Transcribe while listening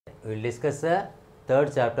we will discuss the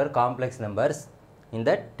third chapter, complex numbers. In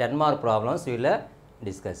that 10 mark problems we will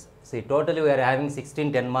discuss. See, totally we are having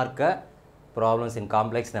 16 10 mark problems in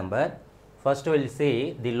complex number. First we will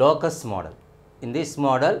see the locus model. In this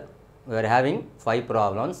model we are having 5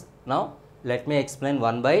 problems. Now let me explain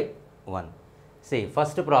one by one. See,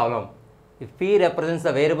 first problem, if P represents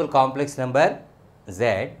the variable complex number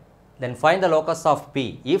Z, then find the locus of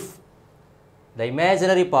P if the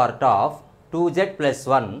imaginary part of 2Z plus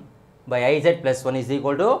 1 by IZ plus 1 is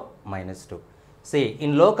equal to minus 2. See,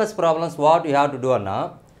 in locus problems what you have to do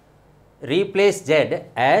now, replace Z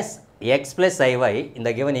as x plus iy in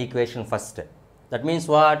the given equation first. That means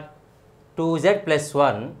what? 2Z plus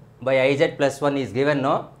 1 by IZ plus 1 is given,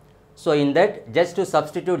 no? So, in that just to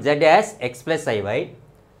substitute Z as x plus iy,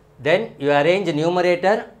 then you arrange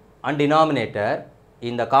numerator and denominator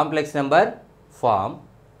in the complex number form.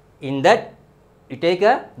 In that you take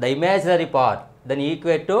the imaginary part, then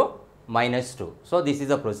equate to minus 2. So, this is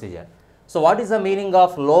the procedure. So, what is the meaning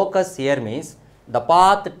of locus here means the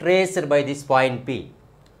path traced by this point P.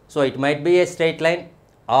 So, it might be a straight line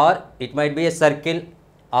or it might be a circle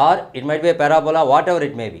or it might be a parabola, whatever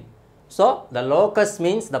it may be. So, the locus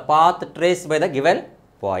means the path traced by the given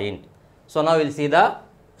point. So, now we will see the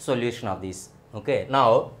solution of this. Okay.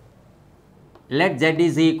 Now, let Z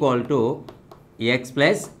is equal to x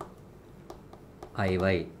plus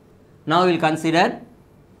iy. Now, we will consider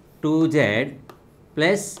 2Z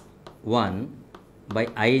plus 1 by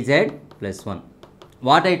IZ plus 1.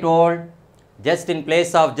 What I told? Just in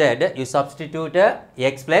place of Z, you substitute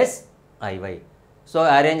x plus iy. So,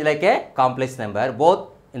 arrange like a complex number both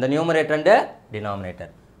in the numerator and the denominator.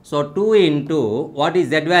 So, 2 into what is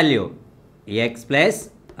Z value? X plus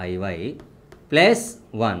iy plus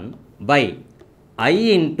 1 by I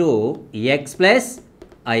into x plus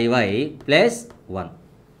iy plus 1.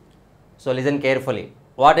 So, listen carefully.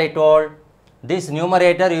 What I told? This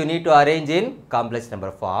numerator you need to arrange in complex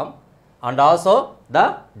number form and also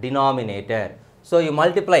the denominator. So, you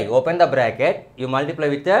multiply, open the bracket, you multiply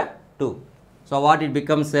with 2. So, what it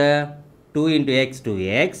becomes? 2 into x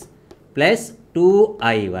 2x plus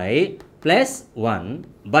 2iy plus 1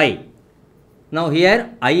 by, now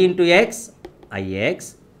here I into x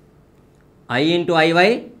ix, I into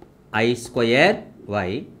iy I square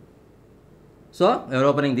y. So, we are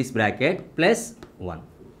opening this bracket plus 1.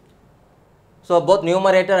 So, both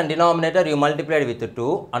numerator and denominator you multiplied with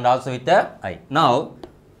 2 and also with I. Now,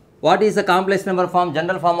 what is the complex number form,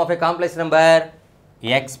 general form of a complex number?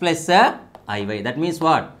 X plus iy. That means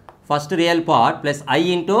what? First real part plus I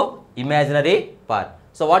into imaginary part.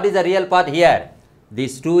 So, what is the real part here?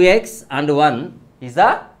 This 2x and 1 is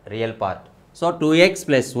the real part. So, 2x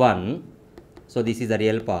plus 1. So, this is the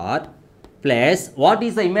real part plus what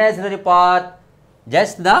is the imaginary part?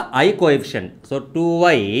 Just the I coefficient. So,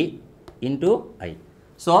 2y into I.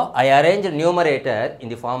 So, I arrange numerator in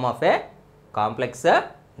the form of a complex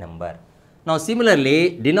number. Now,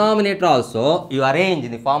 similarly, denominator also you arrange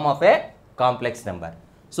in the form of a complex number.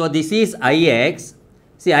 So, this is ix.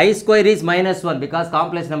 See, I square is minus 1 because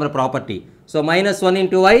complex number property. So, minus 1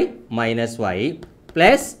 into y minus y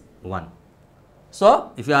plus 1.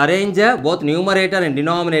 So, if you arrange both numerator and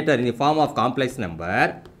denominator in the form of complex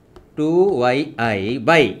number, 2yi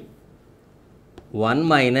by 1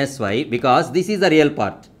 minus y, because this is the real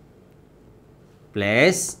part,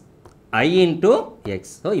 plus I into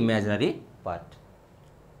x. So, imaginary part.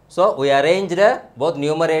 So, we arranged both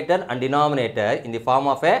numerator and denominator in the form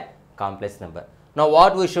of a complex number. Now,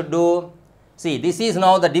 what we should do? See, this is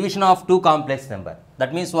now the division of two complex number.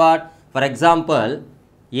 That means what? For example,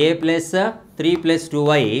 a plus 3 plus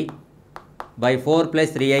 2y by 4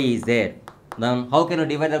 plus 3i is there. Then, how can you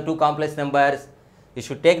divide the two complex numbers? You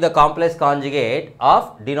should take the complex conjugate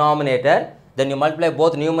of denominator, then you multiply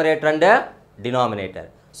both numerator and denominator.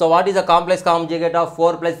 So, what is the complex conjugate of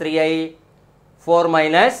 4 plus 3i? 4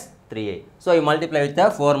 minus 3i. So, you multiply with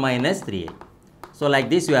the 4 minus 3i. So, like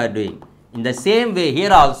this you are doing. In the same way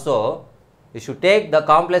here also, you should take the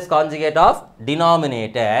complex conjugate of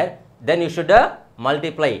denominator, then you should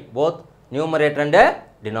multiply both numerator and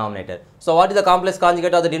denominator. So, what is the complex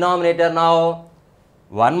conjugate of the denominator now?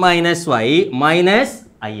 1 minus y minus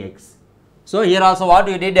ix. So, here also what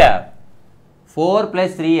you did? 4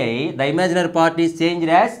 plus 3i, the imaginary part is changed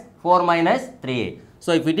as 4 minus 3i.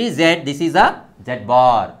 So, if it is z, this is a z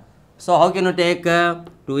bar. So, how can you take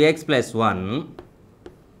 2x plus 1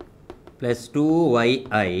 plus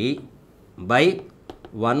 2yi by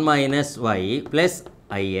 1 minus y plus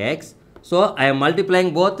ix. So, I am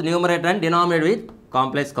multiplying both numerator and denominator with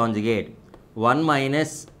complex conjugate. 1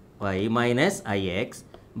 minus y minus ix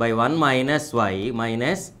by 1 minus y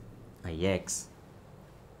minus ix.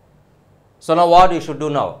 So now what you should do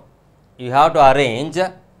now? You have to arrange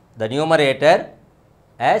the numerator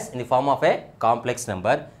as in the form of a complex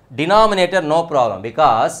number. Denominator no problem,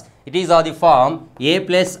 because it is of the form a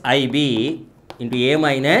plus ib into a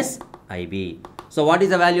minus ib. So what is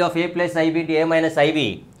the value of a plus ib into a minus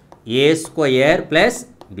ib? A square plus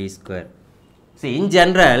b square. See, in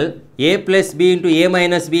general, a plus b into a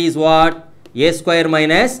minus b is what? A square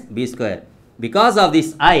minus b square. Because of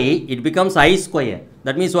this I, it becomes I square.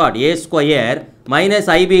 That means what? A square minus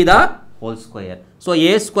ib the whole square. So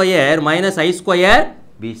a square minus I square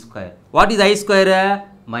b square. What is I square?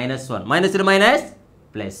 Minus 1. Minus into minus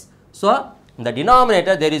plus. So in the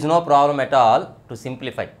denominator there is no problem at all to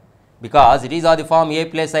simplify, because it is of the form a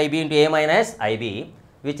plus ib into a minus ib,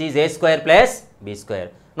 which is a square plus b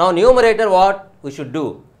square. Now numerator, what we should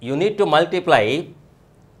do? You need to multiply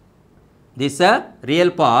this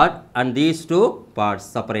real part and these two parts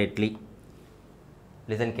separately.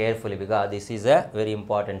 Listen carefully, because this is a very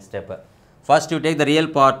important step. First you take the real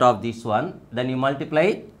part of this one, then you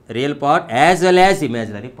multiply real part as well as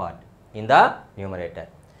imaginary part in the numerator.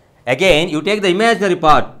 Again you take the imaginary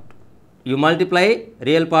part, you multiply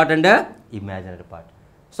real part and imaginary part.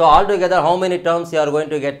 So altogether how many terms you are going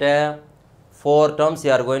to get? 4 terms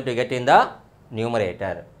you are going to get in the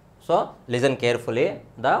numerator. So listen carefully,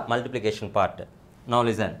 the multiplication part. Now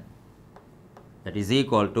listen, that is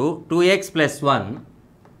equal to 2x plus 1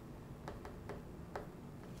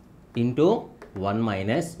 into 1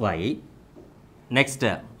 minus y. Next,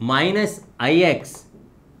 minus ix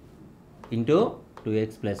into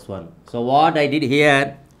 2x plus 1. So what I did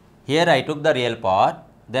here, I took the real part,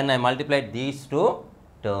 then I multiplied these two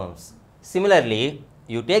terms. Similarly,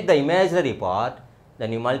 you take the imaginary part,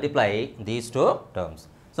 then you multiply these two terms.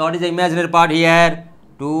 So what is the imaginary part here?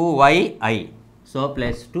 2yi. So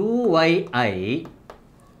plus 2yi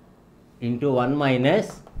into 1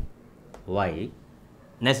 minus y.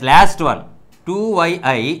 Next, last one,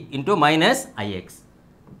 2yi into minus ix.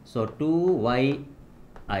 So 2yi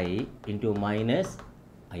into minus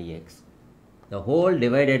ix. The whole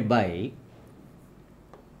divided by,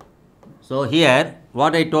 so here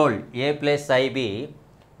what I told, a plus ib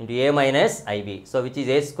into a minus ib. So which is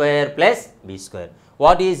a square plus b square.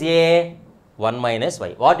 What is a? 1 minus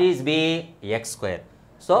y. What is b? X square.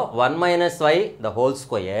 So 1 minus y the whole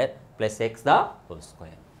square plus x the whole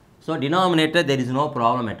square. So denominator there is no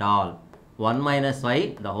problem at all. 1 minus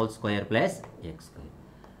y the whole square plus x square.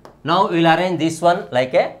 Now we will arrange this one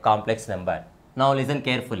like a complex number. Now listen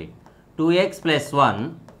carefully. 2x plus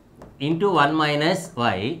 1 into 1 minus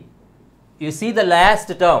y. You see the last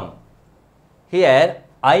term. Here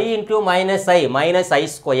I into minus I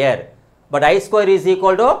square. But I square is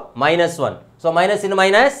equal to minus 1. So minus into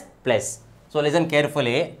minus plus. So listen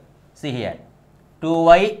carefully. See here.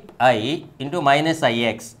 2yi into minus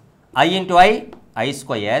ix. I into I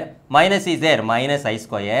square. Minus is there. Minus I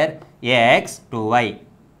square. X 2y.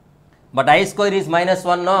 But I square is minus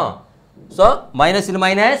 1, no? So minus into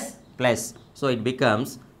minus plus. So it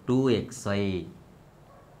becomes 2xi.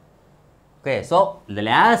 Okay. So the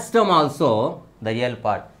last term also the real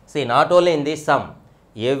part. See, not only in this sum,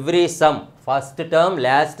 every sum, first term,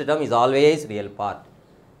 last term is always real part,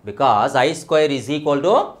 because I square is equal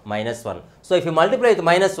to minus 1. So if you multiply with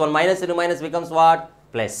minus 1, minus into minus becomes what?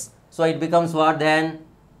 Plus. So it becomes what then?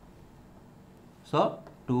 So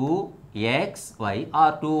 2xy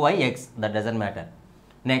or 2yx, that doesn't matter.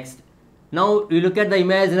 Next, now you look at the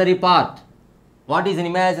imaginary part. What is an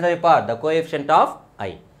imaginary part? The coefficient of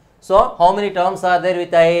I. So how many terms are there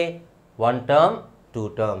with I? 1 term,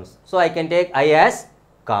 2 terms. So I can take I as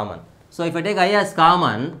common. So if I take I as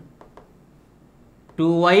common,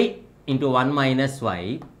 2y into 1 minus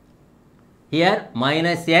y. Here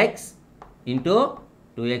minus x into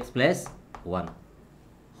 2x plus 1.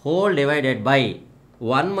 Whole divided by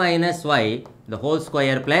 1 minus y the whole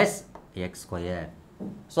square plus x square.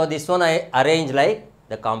 So this one I arrange like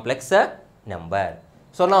the complex number.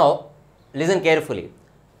 So now listen carefully.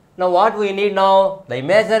 Now what we need now? The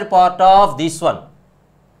imaginary part of this one.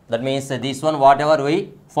 That means this one, whatever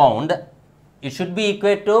we found, it should be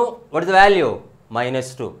equal to, what is the value?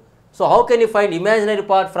 Minus 2. So how can you find imaginary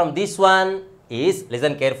part from this one? Is,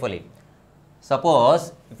 listen carefully.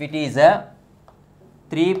 Suppose if it is a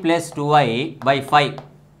 3 plus 2y by 5.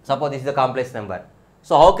 Suppose this is a complex number.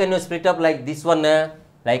 So how can you split up like this one?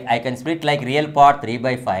 Like I can split like real part 3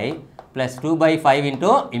 by 5 plus 2 by 5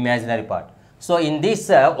 into imaginary part. So in this,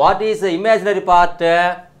 what is the imaginary part?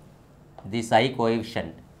 This I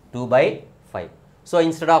coefficient 2 by 5. So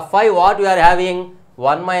instead of 5, what we are having?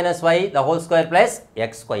 1 minus y the whole square plus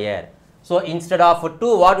x square. So instead of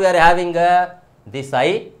 2, what we are having? This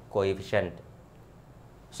I coefficient.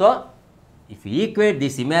 So if you equate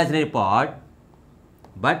this imaginary part,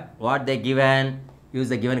 but what they given, use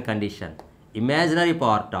the given condition. Imaginary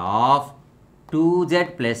part of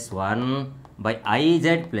 2z plus 1 by iz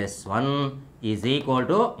plus 1 is equal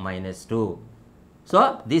to minus 2.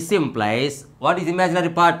 So, this implies, what is imaginary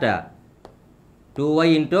part?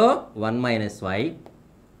 2y into 1 minus y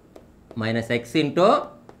minus x into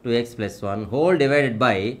 2x plus 1 whole divided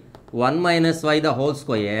by 1 minus y the whole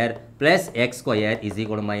square plus x square is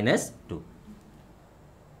equal to minus 2.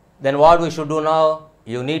 Then what we should do now?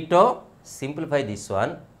 You need to simplify this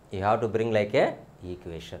one. You have to bring like a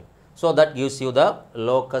equation. So that gives you the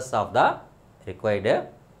locus of the required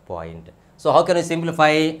point. So how can you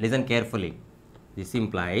simplify? Listen carefully. This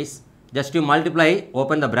implies, just you multiply,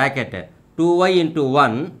 open the bracket, 2y into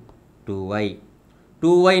 1, 2y.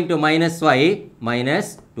 2y into minus y,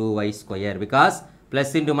 minus 2y square, because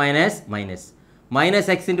plus into minus, minus. Minus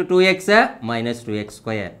x into 2x, minus 2x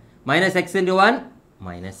square. Minus x into 1,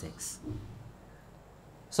 minus x.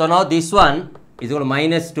 So now this one is equal to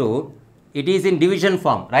minus 2. It is in division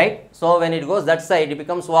form, right? So when it goes that side, it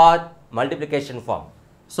becomes what? Multiplication form.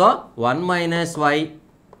 So 1 minus y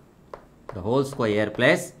the whole square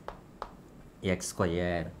plus x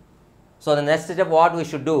square. So the next step what we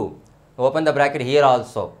should do? Open the bracket here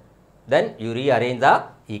also. Then you rearrange the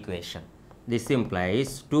equation. This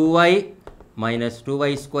implies 2y minus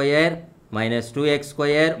 2y square minus 2x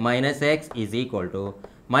square minus x is equal to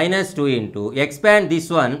minus 2 into, expand this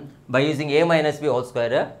one by using a minus b whole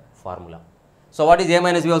square formula. So what is a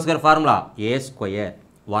minus b whole square formula? A square,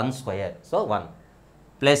 1 square, so 1,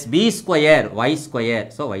 plus b square, y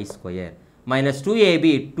square, so y square, minus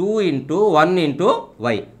 2ab, 2 into 1 into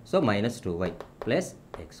y, so minus 2y plus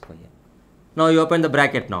x square. Now you open the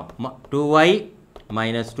bracket now, 2y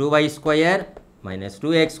minus 2y square minus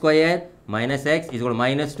 2x square minus x is equal to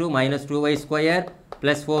minus 2 minus 2y square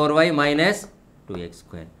plus 4y minus 2x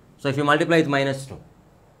square. So if you multiply with minus 2.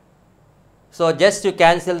 So just to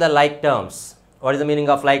cancel the like terms. What is the meaning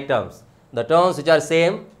of like terms? The terms which are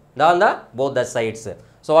same on the both the sides.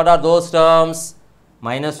 So what are those terms?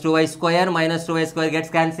 Minus 2y square gets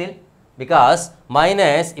cancelled, because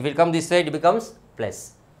minus, if it comes this side, it becomes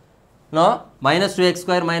plus. No, minus 2x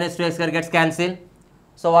square gets cancelled.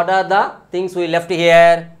 So what are the things we left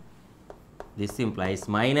here? This implies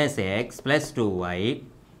minus x plus 2y,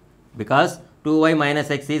 because 2y minus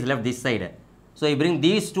x is left this side. So you bring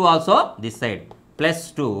these two also this side,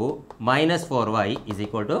 plus 2 minus 4y is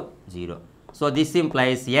equal to 0. So this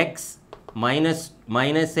implies x minus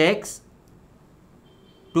x,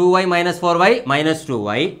 2y minus 4y minus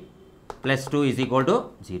 2y plus 2 is equal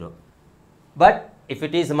to 0. But if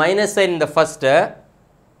it is minus sign in the first,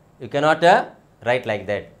 you cannot write like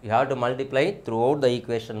that. You have to multiply throughout the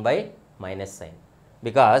equation by minus sign,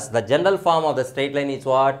 because the general form of the straight line is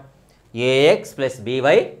what? Ax plus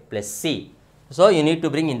by plus c. So you need to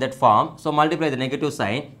bring in that form. So multiply the negative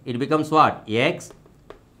sign, it becomes what? X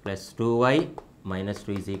plus 2y minus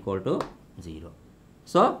 2 is equal to 0.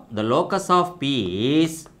 So the locus of P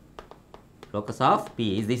is,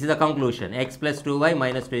 this is the conclusion, x plus 2y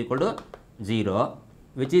minus 2 equal to 0,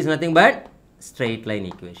 which is nothing but straight line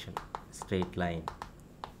equation, straight line.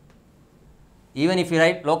 Even if you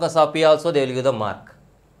write locus of P also, they will give the mark.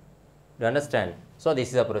 Do you understand? So this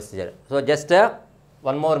is the procedure. So just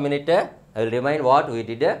one more minute, I will remind what we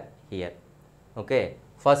did here. Okay.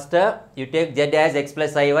 First, you take z as x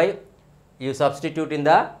plus iy, you substitute in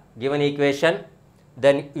the given equation,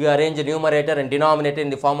 then you arrange the numerator and denominator in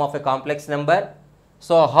the form of a complex number.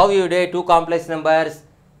 So how you do two complex numbers?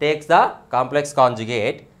 Takes the complex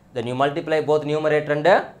conjugate, then you multiply both numerator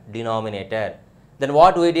and denominator. Then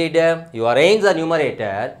what we did? You arrange the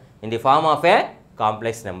numerator in the form of a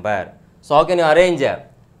complex number. So how can you arrange?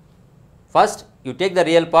 First, you take the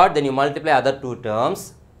real part, then you multiply other two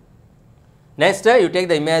terms. Next, you take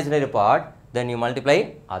the imaginary part, then you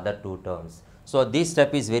multiply other two terms. So this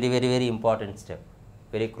step is very important step,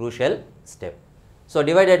 very crucial step. So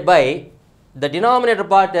divided by the denominator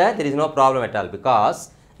part, there is no problem at all,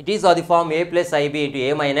 because it is of the form a plus ib into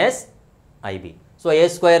a minus ib. So a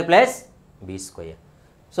square plus b square.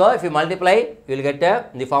 So if you multiply, you will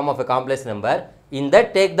get in the form of a complex number. In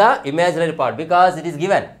that, take the imaginary part, because it is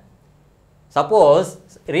given.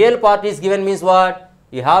 Suppose real part is given, means what?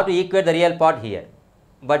 You have to equate the real part here.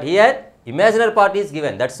 But here imaginary part is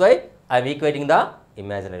given. That's why I am equating the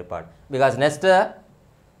imaginary part, because next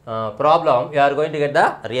problem you are going to get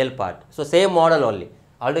the real part. So same model only.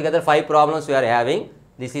 Altogether 5 problems we are having.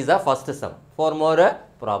 This is the first sum. 4 more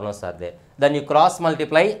problems are there. Then you cross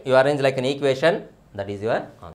multiply, you arrange like an equation. That is your answer.